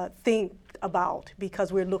think about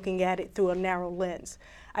because we're looking at it through a narrow lens.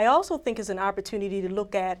 I also think it's an opportunity to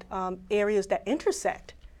look at areas that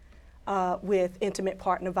intersect with intimate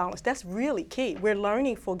partner violence. That's really key. We're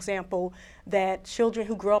learning, for example, that children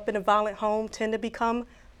who grow up in a violent home tend to become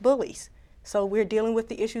bullies. So we're dealing with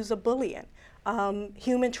the issues of bullying.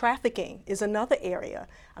 Human trafficking is another area.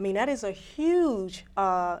 I mean, that is a huge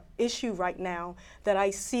issue right now that I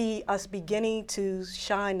see us beginning to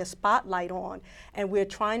shine the spotlight on. And we're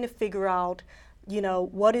trying to figure out,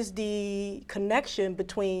 what is the connection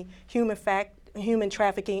between human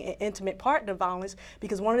trafficking and intimate partner violence,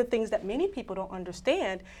 because one of the things that many people don't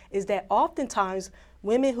understand is that oftentimes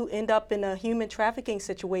women who end up in a human trafficking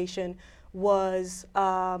situation was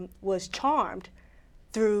charmed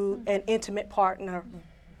through an intimate partner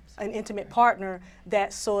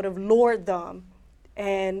that sort of lured them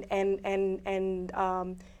and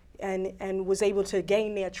was able to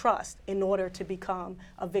gain their trust in order to become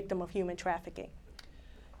a victim of human trafficking.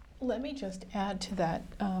 Let me just add to that,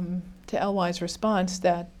 to LY's response,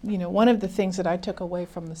 that one of the things that I took away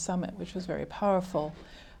from the summit, which was very powerful,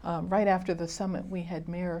 right after the summit, we had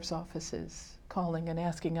mayors' offices calling and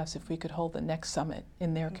asking us if we could hold the next summit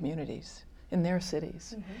in their communities, in their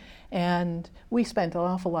cities. Mm-hmm. And we spent an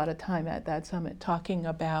awful lot of time at that summit talking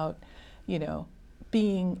about,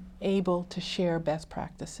 being able to share best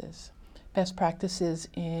practices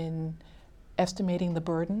in estimating the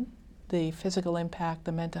burden the physical impact,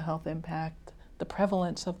 the mental health impact, the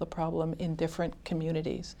prevalence of the problem in different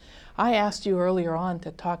communities. I asked you earlier on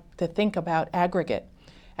to think about aggregate.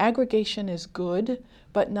 Aggregation is good,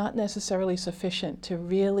 but not necessarily sufficient to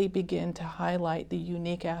really begin to highlight the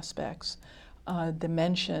unique aspects,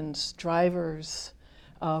 dimensions, drivers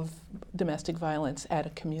of domestic violence at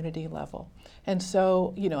a community level. And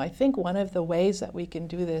so, I think one of the ways that we can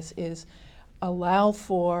do this is allow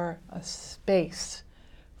for a space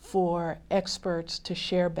for experts to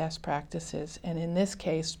share best practices. And in this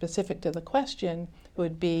case, specific to the question,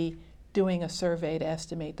 would be doing a survey to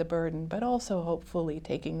estimate the burden, but also hopefully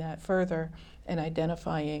taking that further and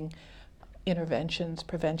identifying interventions,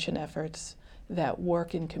 prevention efforts that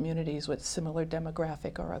work in communities with similar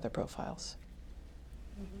demographic or other profiles.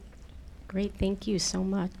 Great, thank you so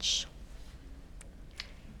much.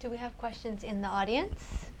 Do we have questions in the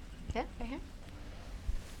audience? Yeah, right here.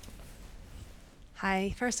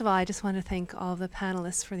 Hi. First of all, I just want to thank all of the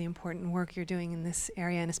panelists for the important work you're doing in this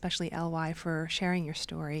area, and especially LY for sharing your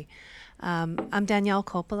story. I'm Danielle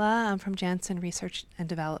Coppola. I'm from Janssen Research and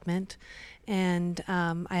Development, and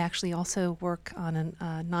I actually also work on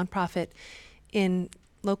a nonprofit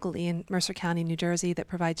locally in Mercer County, New Jersey, that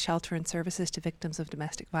provides shelter and services to victims of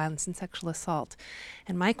domestic violence and sexual assault.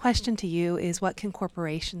 And my question to you is, what can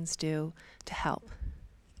corporations do to help?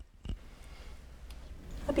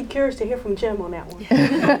 I'd be curious to hear from Jim on that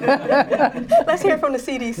one. Let's hear from the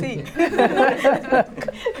CDC.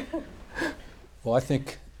 Well, I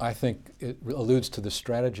think it alludes to the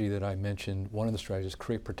strategy that I mentioned. One of the strategies is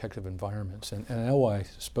create protective environments. And LY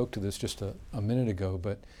spoke to this just a minute ago,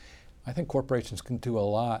 but I think corporations can do a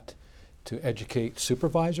lot to educate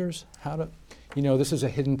supervisors how to, this is a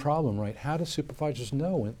hidden problem, right? How do supervisors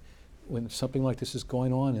know when something like this is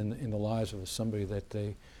going on in the lives of somebody that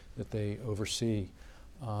they oversee?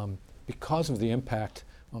 Because of the impact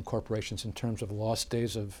on corporations in terms of lost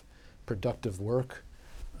days of productive work,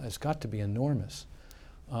 has got to be enormous.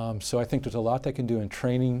 So I think there's a lot they can do in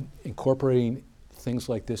training, incorporating things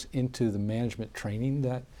like this into the management training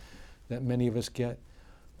that many of us get.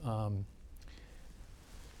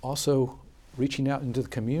 Also, reaching out into the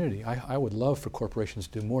community. I would love for corporations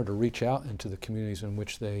to do more to reach out into the communities in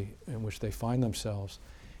which they find themselves,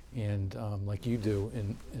 and like you do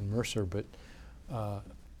in Mercer, but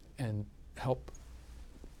and help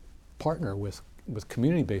partner with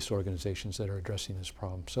community-based organizations that are addressing this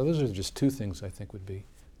problem. So those are just two things I think would be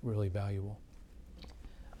really valuable.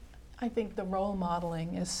 I think the role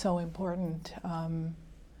modeling is so important. I'm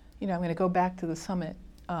going to go back to the summit.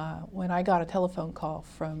 When I got a telephone call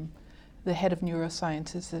from the head of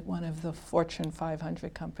neurosciences at one of the Fortune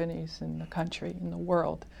 500 companies in the country, in the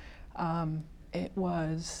world, it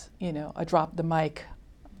was, a drop the mic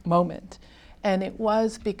moment. And it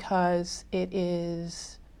was because it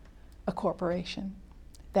is a corporation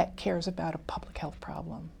that cares about a public health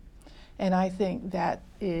problem. And I think that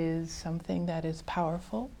is something that is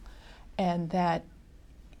powerful and that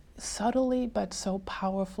subtly but so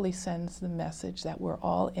powerfully sends the message that we're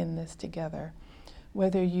all in this together.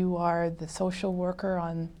 Whether you are the social worker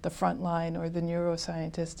on the front line or the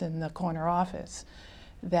neuroscientist in the corner office,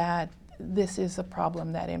 that this is a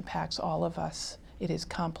problem that impacts all of us. It is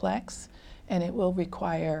complex, and it will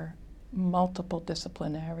require multiple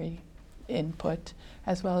disciplinary input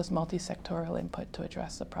as well as multi-sectoral input to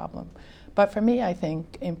address the problem. But for me, I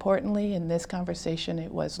think, importantly, in this conversation,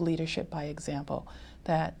 it was leadership by example,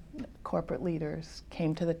 that corporate leaders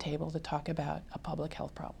came to the table to talk about a public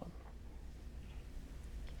health problem.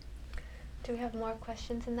 Do we have more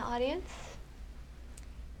questions in the audience?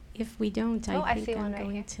 If we don't, I think see I'm one right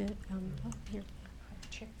going here. to, here.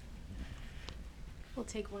 Sure. We'll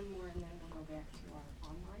take one more and then we'll go back to our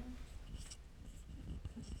online.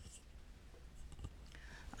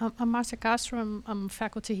 I'm Marcia Castro. I'm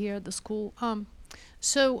faculty here at the school.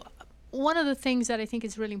 So one of the things that I think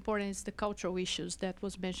is really important is the cultural issues that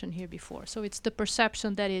was mentioned here before. So it's the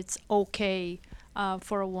perception that it's okay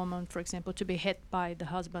for a woman, for example, to be hit by the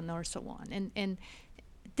husband or so on. And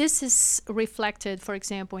this is reflected, for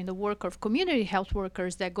example, in the work of community health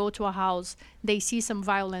workers that go to a house, they see some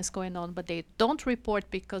violence going on, but they don't report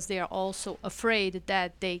because they are also afraid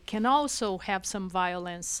that they can also have some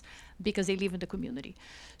violence because they live in the community.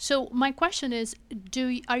 So my question is,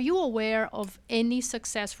 are you aware of any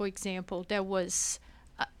success, for example, that was,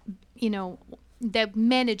 that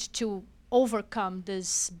managed to overcome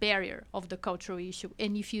this barrier of the cultural issue?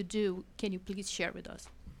 And if you do, can you please share with us?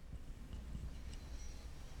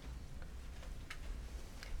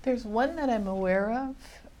 There's one that I'm aware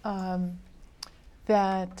of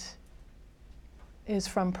that is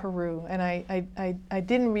from Peru, and I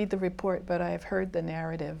didn't read the report, but I've heard the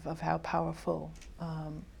narrative of how powerful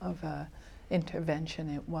of a intervention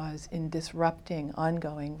it was in disrupting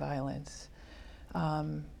ongoing violence.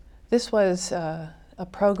 This was a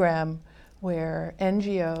program where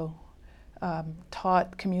NGO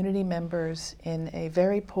taught community members in a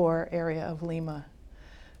very poor area of Lima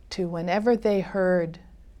to, whenever they heard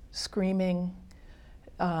screaming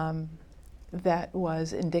that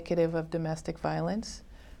was indicative of domestic violence,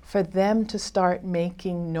 for them to start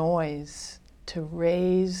making noise to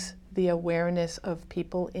raise the awareness of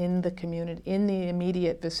people in the community, in the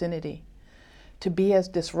immediate vicinity, to be as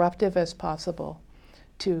disruptive as possible,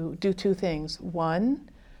 to do two things. One,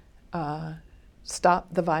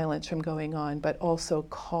 stop the violence from going on, but also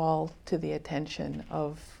call to the attention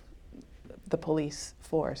of the police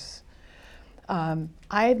force.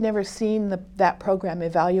 I've never seen that program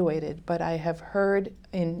evaluated, but I have heard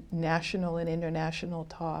in national and international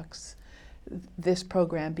talks this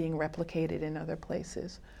program being replicated in other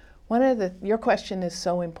places. Your question is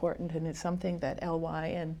so important, and it's something that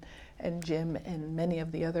LY and Jim and many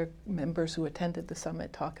of the other members who attended the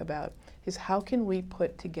summit talk about, is how can we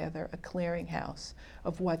put together a clearinghouse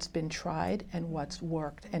of what's been tried and what's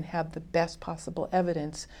worked, and have the best possible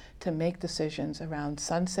evidence to make decisions around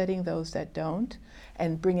sunsetting those that don't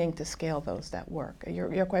and bringing to scale those that work.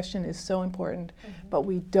 Your question is so important, but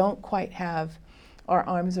we don't quite have our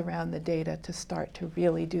arms around the data to start to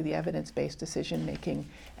really do the evidence-based decision making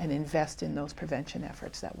and invest in those prevention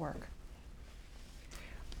efforts that work.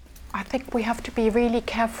 I think we have to be really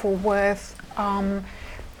careful with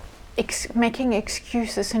making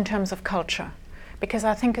excuses in terms of culture, because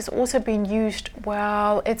I think it's also been used,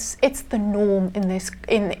 well, it's the norm in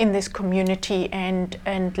this community, and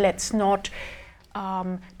let's not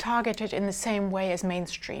target it in the same way as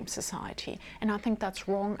mainstream society. And I think that's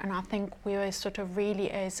wrong, and I think we're sort of really,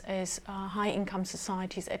 as high income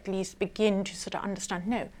societies at least, begin to sort of understand,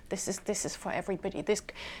 no, this is for everybody. This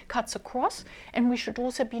cuts across, and we should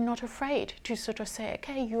also be not afraid to sort of say,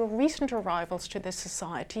 okay, you're recent arrivals to this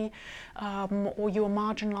society, or you're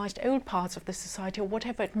marginalized old parts of the society, or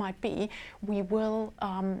whatever it might be. We will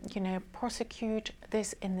prosecute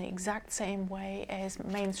this in the exact same way as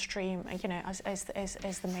mainstream,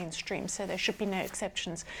 as the mainstream. So there should be no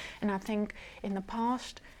exceptions. And I think in the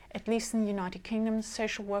past, at least in the United Kingdom,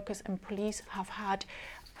 social workers and police have had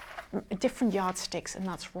different yardsticks, and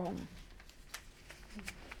that's wrong.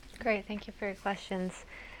 Great, thank you for your questions.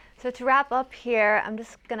 So to wrap up here, I'm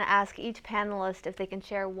just going to ask each panelist if they can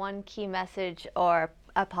share one key message or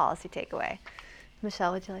a policy takeaway.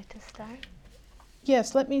 Michelle, would you like to start?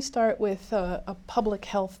 Yes, let me start with a public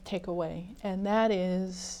health takeaway, and that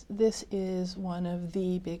is, this is one of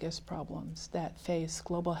the biggest problems that face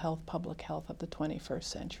global health, public health of the 21st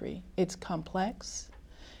century. It's complex,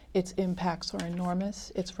 its impacts are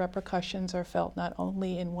enormous, its repercussions are felt not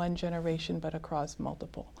only in one generation but across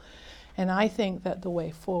multiple. And I think that the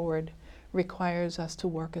way forward requires us to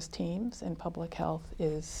work as teams, and public health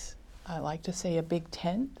is, I like to say, a big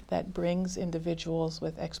tent that brings individuals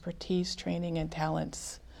with expertise, training, and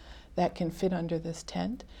talents that can fit under this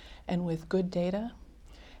tent. And with good data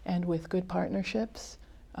and with good partnerships,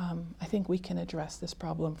 I think we can address this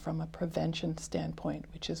problem from a prevention standpoint,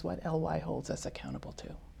 which is what LY holds us accountable to.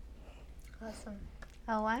 Awesome.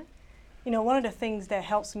 LY? One of the things that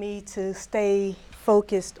helps me to stay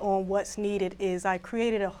focused on what's needed is I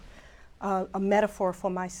created a metaphor for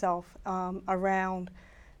myself around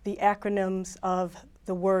the acronyms of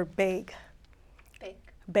the word BEG.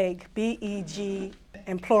 BEG, B-E-G,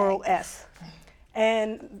 and plural S.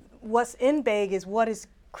 And what's in BEG is what is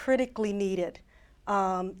critically needed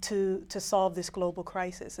to solve this global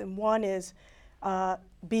crisis. And one is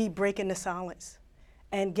B, breaking the silence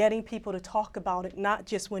and getting people to talk about it, not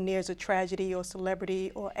just when there's a tragedy or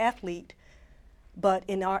celebrity or athlete, but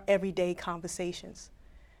in our everyday conversations.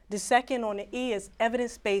 The second on the E is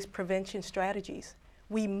evidence-based prevention strategies.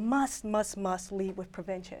 We must lead with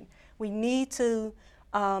prevention. We need to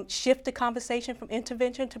shift the conversation from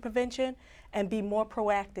intervention to prevention and be more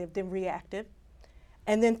proactive than reactive.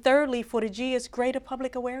 And then thirdly, for the G, is greater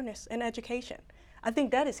public awareness and education. I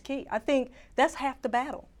think that is key. I think that's half the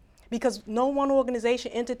battle, because no one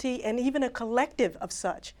organization, entity, and even a collective of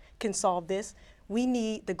such can solve this. We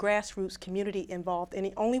need the grassroots community involved, and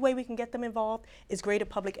the only way we can get them involved is greater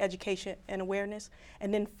public education and awareness.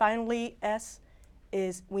 And then finally, S,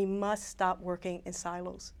 is we must stop working in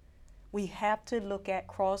silos. We have to look at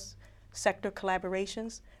cross-sector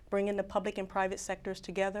collaborations, bringing the public and private sectors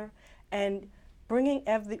together, and bringing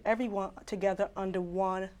everyone together under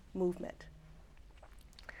one movement.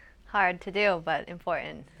 Hard to do, but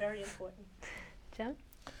important. Very important. Jim?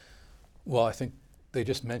 Well, I think they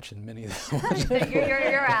just mentioned many of the ones.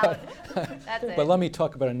 you're out. That's it. But let me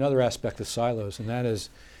talk about another aspect of silos, and that is,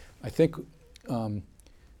 I think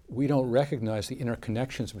we don't recognize the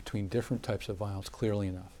interconnections between different types of violence clearly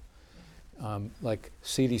enough. Like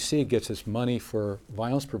CDC gets us money for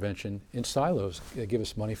violence prevention in silos. They give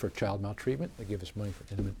us money for child maltreatment, they give us money for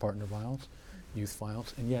intimate partner violence, youth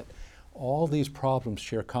violence, and yet all these problems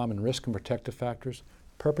share common risk and protective factors.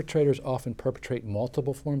 Perpetrators often perpetrate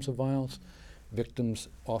multiple forms of violence. Victims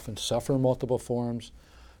often suffer multiple forms.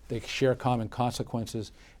 They share common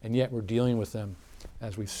consequences, and yet we're dealing with them,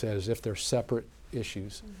 as we've said, as if they're separate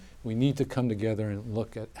issues. We need to come together and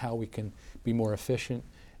look at how we can be more efficient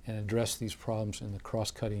and address these problems in the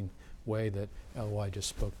cross-cutting way that LY just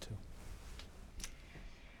spoke to.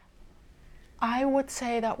 I would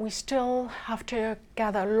say that we still have to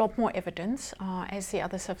gather a lot more evidence, as the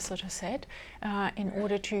others have sort of said, in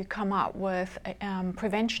order to come up with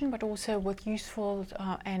prevention, but also with useful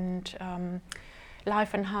and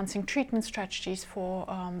life-enhancing treatment strategies for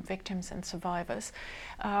victims and survivors.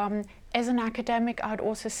 As an academic, I'd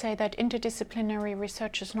also say that interdisciplinary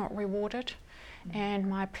research is not rewarded. And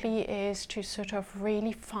my plea is to sort of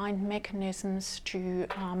really find mechanisms to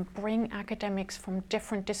bring academics from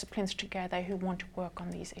different disciplines together who want to work on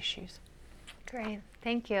these issues. Great,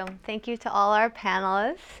 thank you. Thank you to all our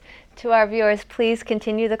panelists. To our viewers, please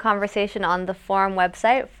continue the conversation on the forum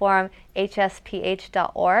website,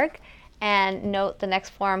 forumhsph.org. And note the next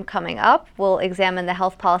forum coming up will examine the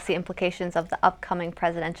health policy implications of the upcoming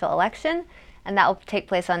presidential election. And that will take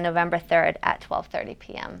place on November 3rd at 12:30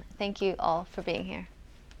 p.m. Thank you all for being here.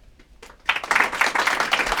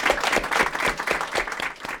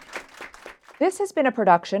 This has been a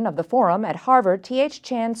production of the Forum at Harvard T.H.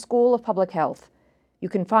 Chan School of Public Health. You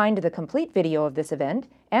can find the complete video of this event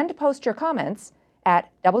and post your comments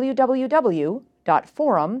at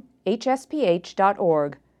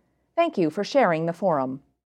www.forumhsph.org. Thank you for sharing the forum.